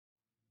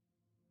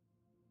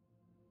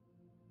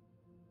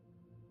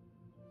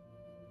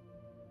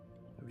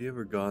Have you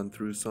ever gone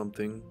through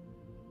something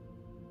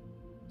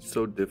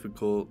so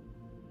difficult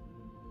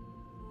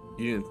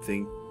you didn't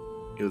think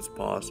it was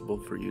possible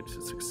for you to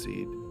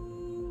succeed?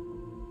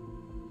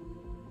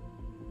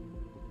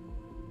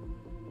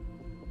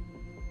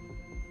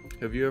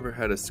 Have you ever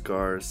had a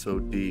scar so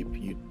deep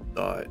you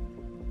thought,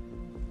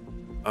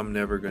 I'm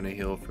never gonna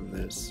heal from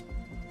this?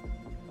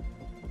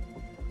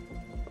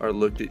 Or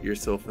looked at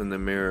yourself in the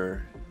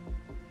mirror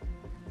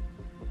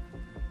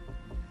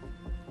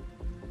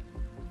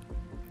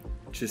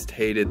just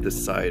hated the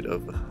sight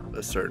of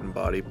a certain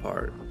body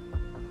part?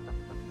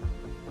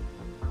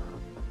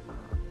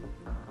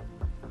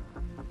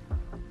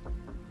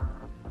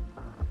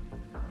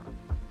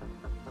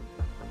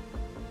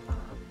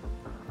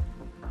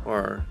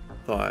 Or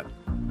thought,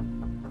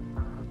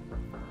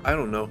 I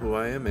don't know who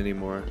I am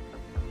anymore.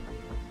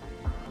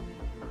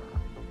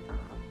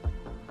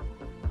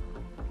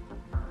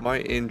 My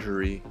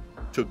injury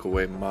took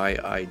away my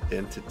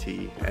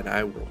identity, and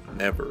I will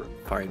never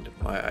find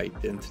my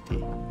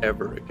identity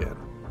ever again.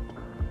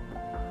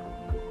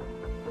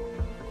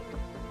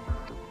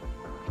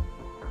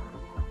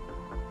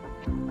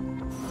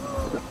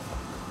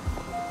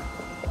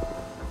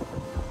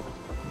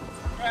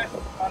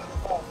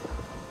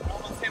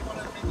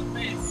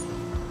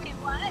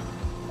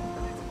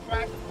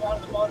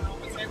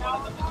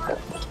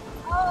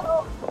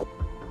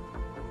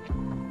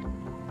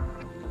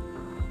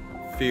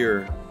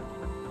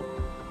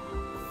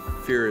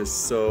 Fear is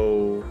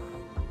so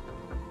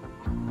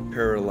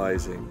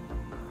paralyzing.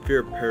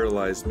 Fear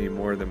paralyzed me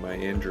more than my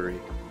injury.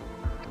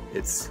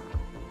 It's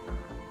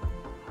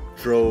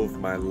drove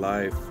my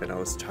life and I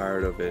was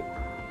tired of it.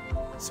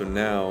 So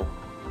now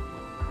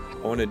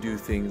I want to do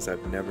things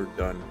I've never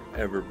done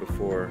ever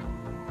before.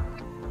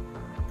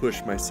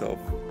 Push myself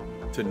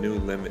to new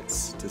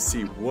limits to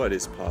see what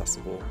is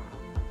possible.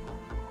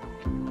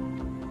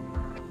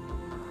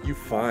 You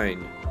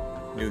find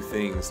new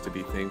things to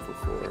be thankful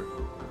for.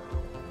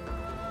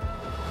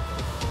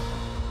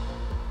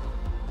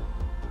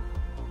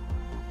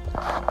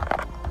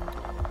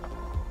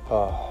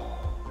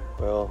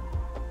 Well,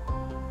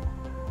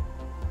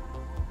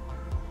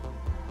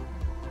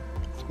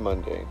 it's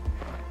Monday,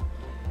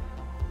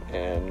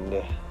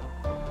 and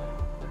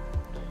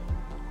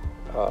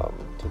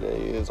today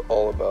is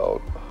all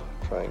about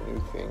trying new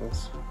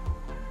things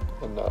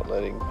and not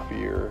letting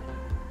fear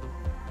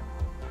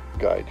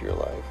guide your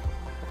life.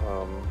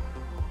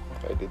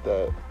 I did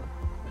that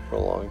for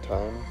a long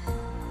time,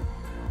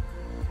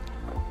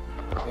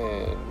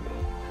 and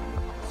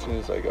as soon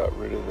as I got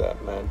rid of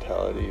that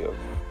mentality of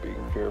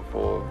being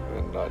fearful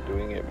and not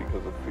doing it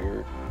because of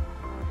fear,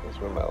 is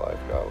when my life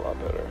got a lot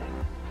better.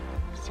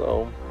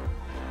 So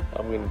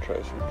I'm going to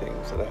try some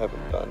things that I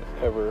haven't done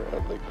ever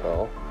at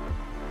LakePowell,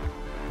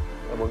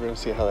 and we're going to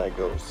see how that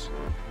goes.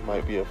 It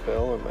might be a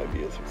fail, it might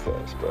be a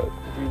success, but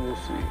we will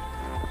see.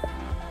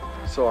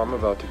 So I'm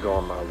about to go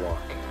on my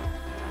walk,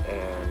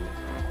 and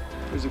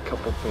there's a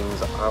couple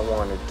things I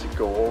wanted to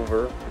go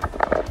over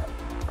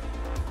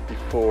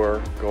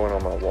before going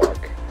on my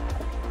walk.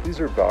 These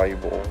are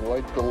valuable,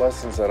 like the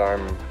lessons that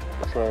I'm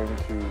trying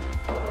to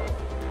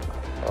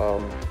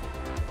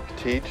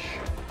teach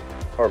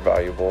are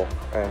valuable,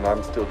 and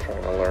I'm still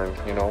trying to learn,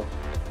 you know.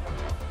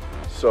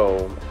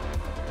 So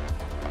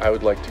I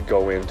would like to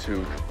go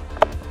into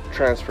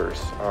transfers.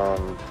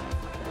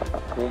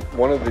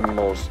 One of the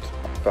most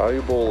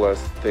valuable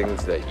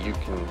things that you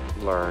can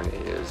learn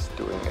is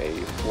doing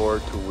a floor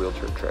to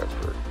wheelchair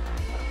transfer.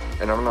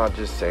 And I'm not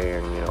just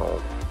saying, you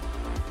know,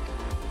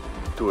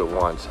 do it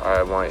once.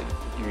 I want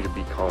you to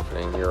be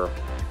confident in your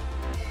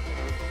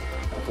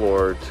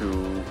floor to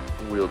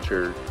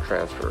wheelchair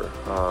transfer.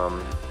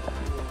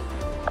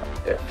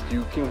 If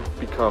you can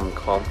become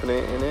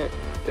confident in it,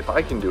 if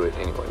I can do it,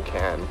 anyone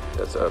can.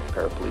 That's a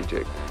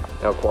paraplegic.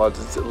 Now quads,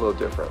 it's a little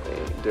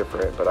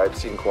different, but I've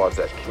seen quads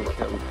that can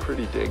come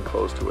pretty dang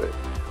close to it,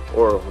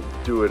 or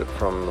do it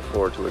from the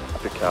floor to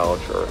the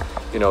couch, or,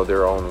 you know,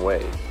 their own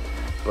way.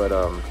 But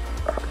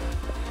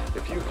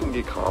if you can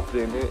get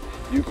confident in it,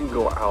 you can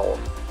go out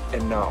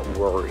and not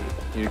worry.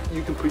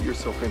 You can put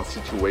yourself in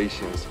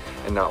situations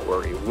and not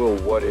worry. Well,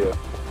 what if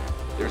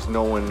there's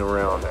no one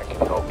around that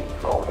can help me?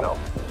 Oh no,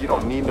 you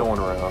don't need no one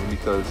around,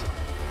 because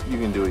you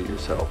can do it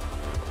yourself.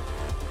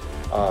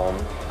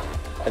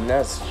 And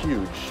that's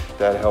huge.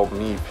 That helped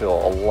me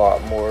feel a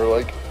lot more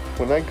like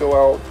when I go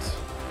out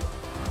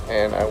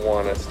and I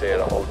want to stay at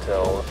a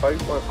hotel, if I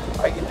want,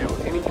 I can do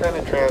any kind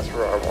of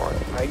transfer I want.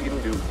 I can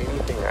do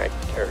anything I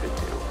care to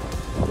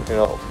do, you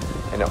know.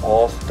 And it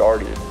all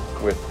started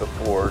with the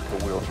floor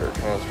to wheelchair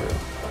transfer,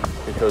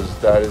 because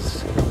that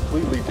is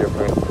completely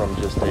different from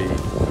just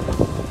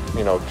a,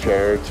 you know,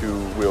 chair to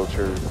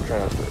wheelchair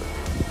transfer.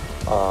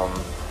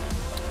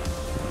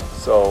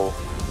 So,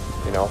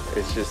 you know,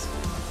 it's just,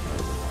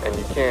 and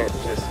you can't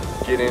just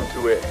get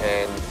into it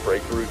and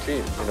break a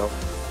routine, you know.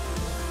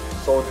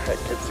 Someone that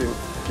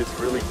gets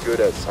really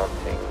good at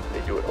something, they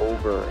do it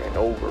over and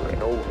over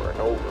and over and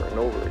over and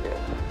over again.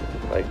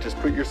 Like, just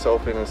put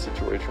yourself in a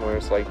situation where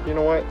it's like, you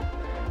know what,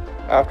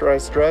 after I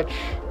stretch,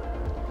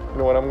 you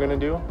know what I'm gonna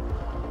do?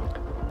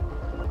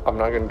 I'm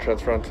not going to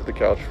transfer onto the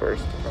couch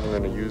first. I'm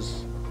going to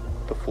use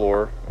the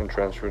floor and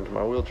transfer into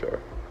my wheelchair.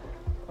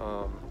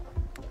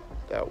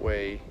 That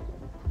way,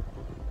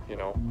 you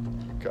know,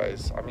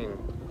 guys, I mean,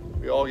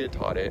 we all get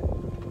taught it.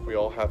 We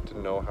all have to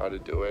know how to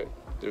do it.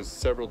 There's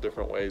several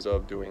different ways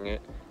of doing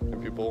it, and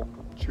people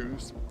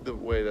choose the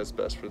way that's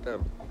best for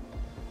them.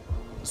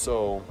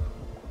 So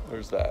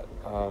there's that.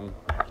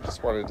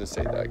 Just wanted to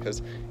say that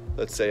because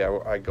let's say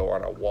I go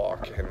on a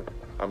walk and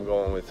I'm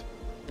going with,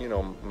 you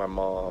know, my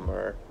mom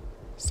or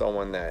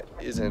someone that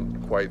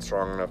isn't quite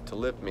strong enough to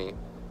lift me.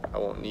 I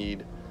won't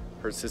need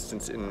her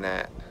assistance in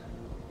that.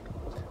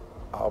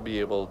 I'll be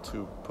able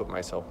to put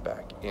myself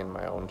back in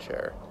my own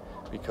chair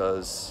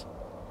because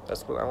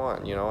that's what I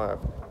want. You know,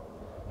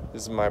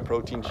 this is my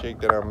protein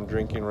shake that I'm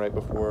drinking right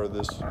before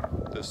this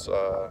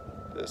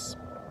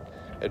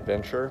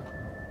adventure.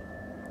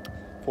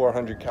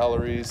 400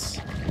 calories,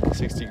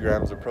 60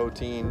 grams of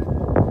protein,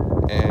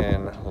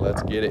 and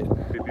let's get it.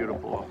 Be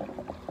beautiful.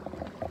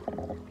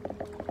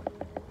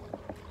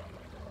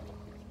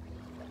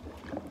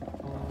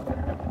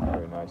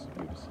 Very nice of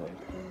you to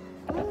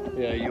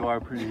say. Yeah, you are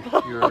pretty.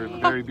 You're a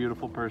very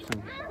beautiful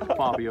person,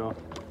 Fabio.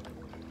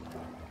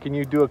 Can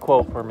you do a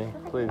quote for me,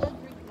 please?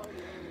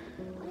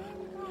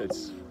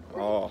 It's,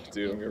 oh,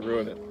 dude, I'm gonna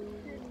ruin it.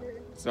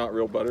 It's not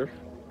real butter.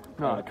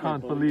 No, I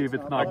can't believe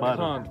it's not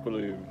butter. I can't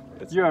believe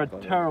it's You're a not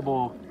butter.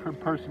 terrible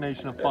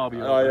impersonation of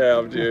Fabio. I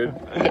am, dude.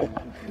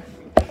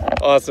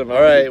 Awesome.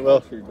 All right.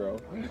 Well, Bro.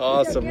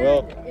 awesome.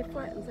 Well, It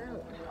flattens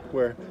out.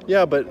 Where?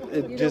 Yeah, but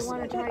it You just don't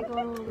want to try going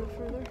a little bit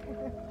further?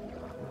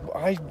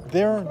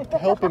 they're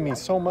helping me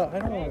so much. I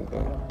don't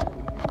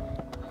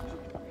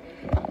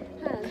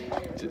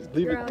just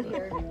leave You're it. out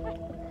here.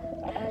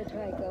 I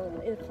try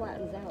going. It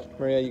flattens out.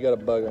 Maria, you got a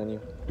bug on you.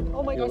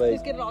 Oh my You're gosh, late.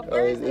 please get it off. Oh,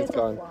 it's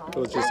gone. It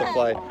was just a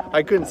fly.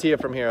 I couldn't see it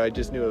from here. I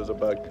just knew it was a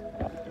bug.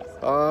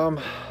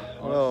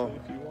 Well,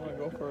 if you want to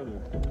go further,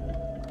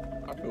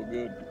 I feel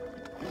good.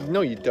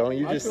 no, you don't.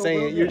 You're I just feel saying.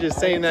 real You're good. just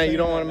saying that you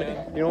don't want me.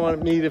 You don't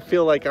want me to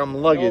feel like I'm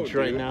luggage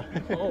right dude. now.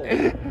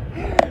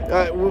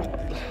 Oh.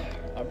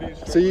 I'm being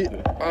So you, straight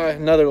with it.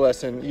 another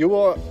lesson. You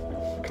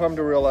will come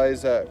to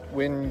realize that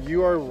when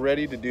you are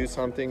ready to do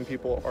something,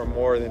 people are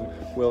more than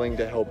willing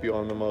to help you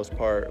on the most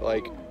part.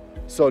 Like,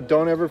 so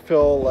don't ever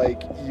feel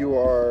like you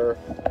are.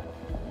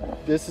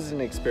 This is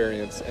an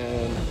experience,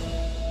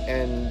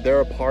 and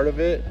they're a part of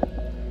it.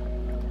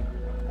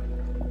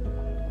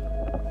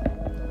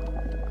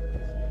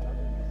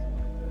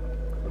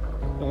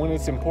 And when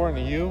it's important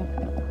to you,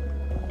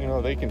 you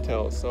know, they can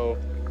tell. So,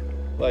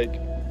 like,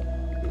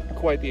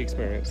 quite the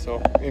experience.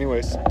 So,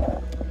 anyways.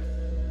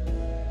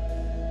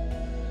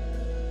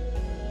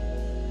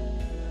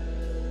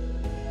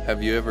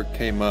 Have you ever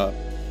came up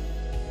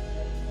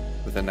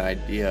with an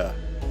idea?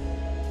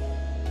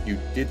 You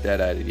did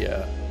that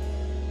idea,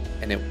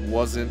 and it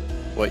wasn't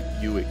what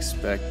you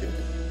expected.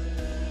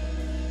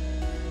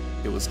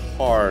 It was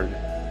hard.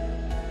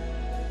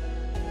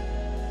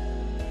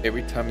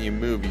 Every time you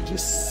move, you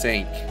just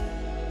sank.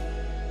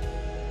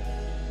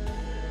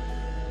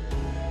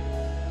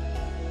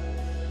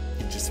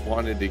 You just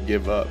wanted to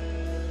give up.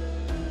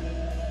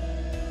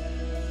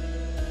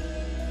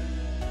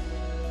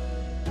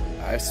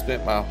 I've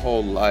spent my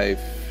whole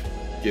life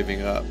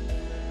giving up.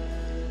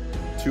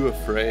 Too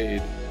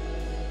afraid.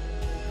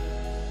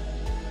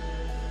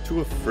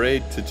 Too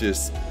afraid to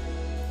just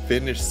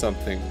finish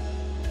something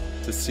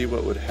to see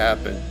what would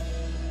happen.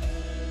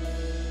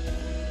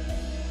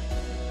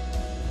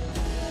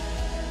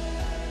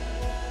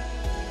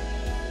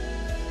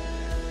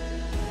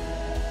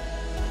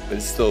 But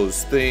it's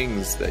those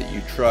things that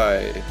you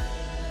try.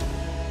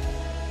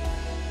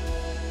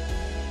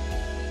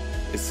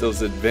 It's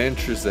those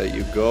adventures that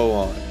you go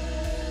on.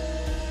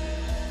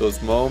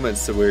 Those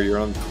moments where you're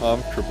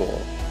uncomfortable.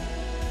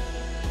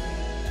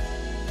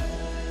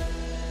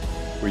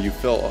 Where you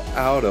feel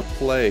out of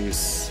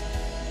place.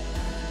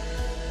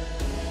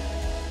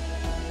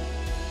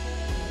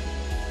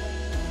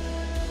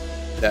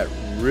 That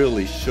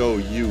really show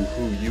you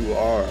who you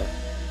are.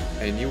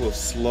 And you will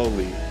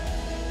slowly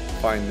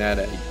find that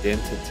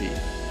identity.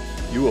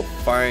 You will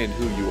find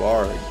who you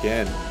are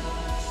again.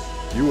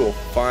 You will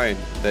find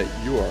that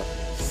you are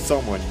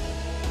someone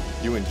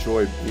you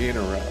enjoy being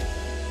around,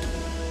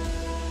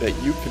 that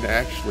you can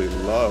actually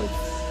love.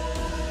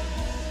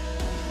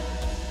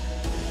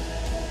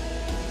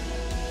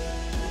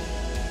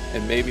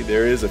 And maybe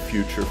there is a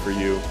future for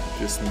you.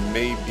 Just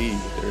maybe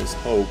there's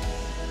hope.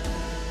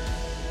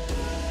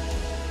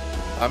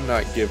 I'm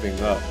not giving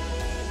up.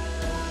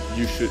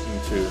 You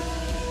shouldn't too.